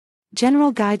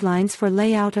General guidelines for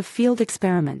layout of field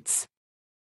experiments.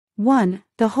 1.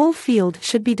 The whole field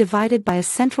should be divided by a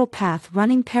central path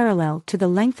running parallel to the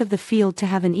length of the field to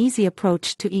have an easy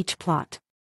approach to each plot.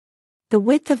 The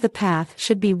width of the path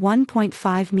should be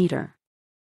 1.5 meter.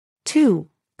 2.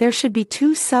 There should be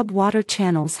 2 sub-water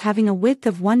channels having a width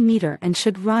of 1 meter and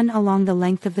should run along the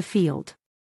length of the field.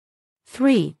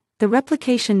 3. The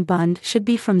replication bund should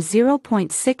be from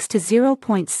 0.6 to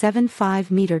 0.75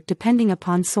 meter depending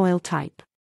upon soil type.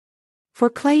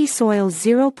 For clayey soil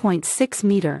 0.6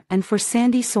 meter and for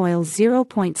sandy soil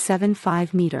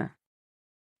 0.75 meter.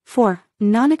 4.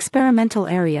 Non-experimental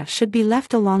area should be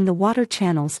left along the water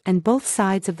channels and both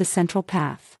sides of the central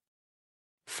path.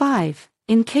 5.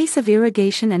 In case of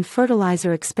irrigation and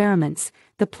fertilizer experiments,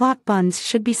 the plot bunds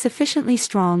should be sufficiently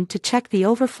strong to check the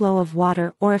overflow of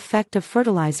water or effect of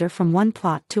fertilizer from one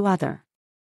plot to other.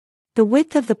 The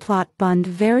width of the plot bund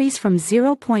varies from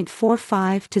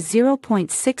 0.45 to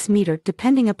 0.6 meter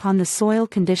depending upon the soil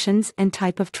conditions and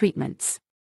type of treatments.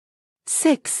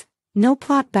 6. No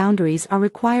plot boundaries are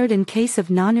required in case of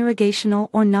non-irrigational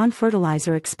or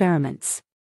non-fertilizer experiments.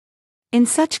 In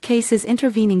such cases,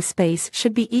 intervening space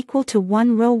should be equal to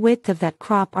 1 row width of that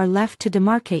crop are left to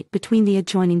demarcate between the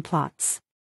adjoining plots.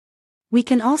 We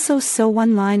can also sow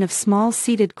one line of small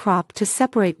seeded crop to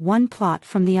separate one plot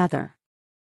from the other.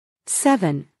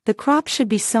 7. The crop should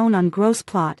be sown on gross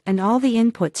plot and all the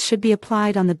inputs should be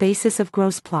applied on the basis of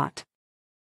gross plot.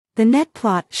 The net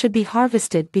plot should be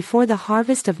harvested before the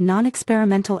harvest of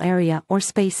non-experimental area or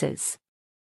spaces.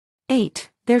 8.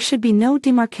 There should be no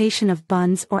demarcation of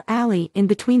bunds or alley in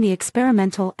between the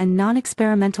experimental and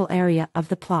non-experimental area of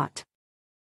the plot.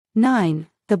 9.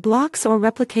 The blocks or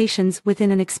replications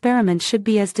within an experiment should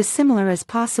be as dissimilar as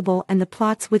possible and the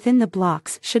plots within the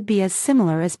blocks should be as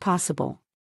similar as possible.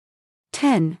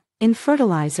 10. In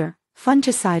fertilizer,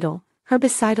 fungicidal,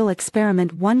 herbicidal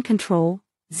experiment 1 control,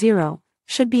 0,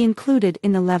 should be included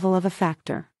in the level of a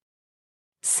factor.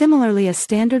 Similarly, a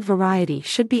standard variety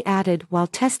should be added while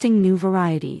testing new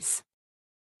varieties.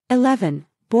 11.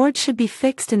 Board should be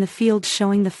fixed in the field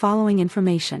showing the following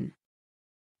information.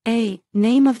 A.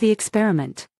 Name of the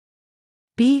experiment.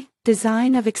 B.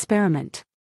 Design of experiment.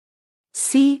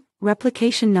 C.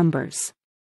 Replication numbers.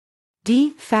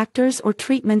 D. Factors or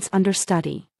treatments under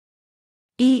study.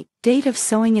 E. Date of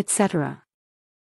sowing, etc.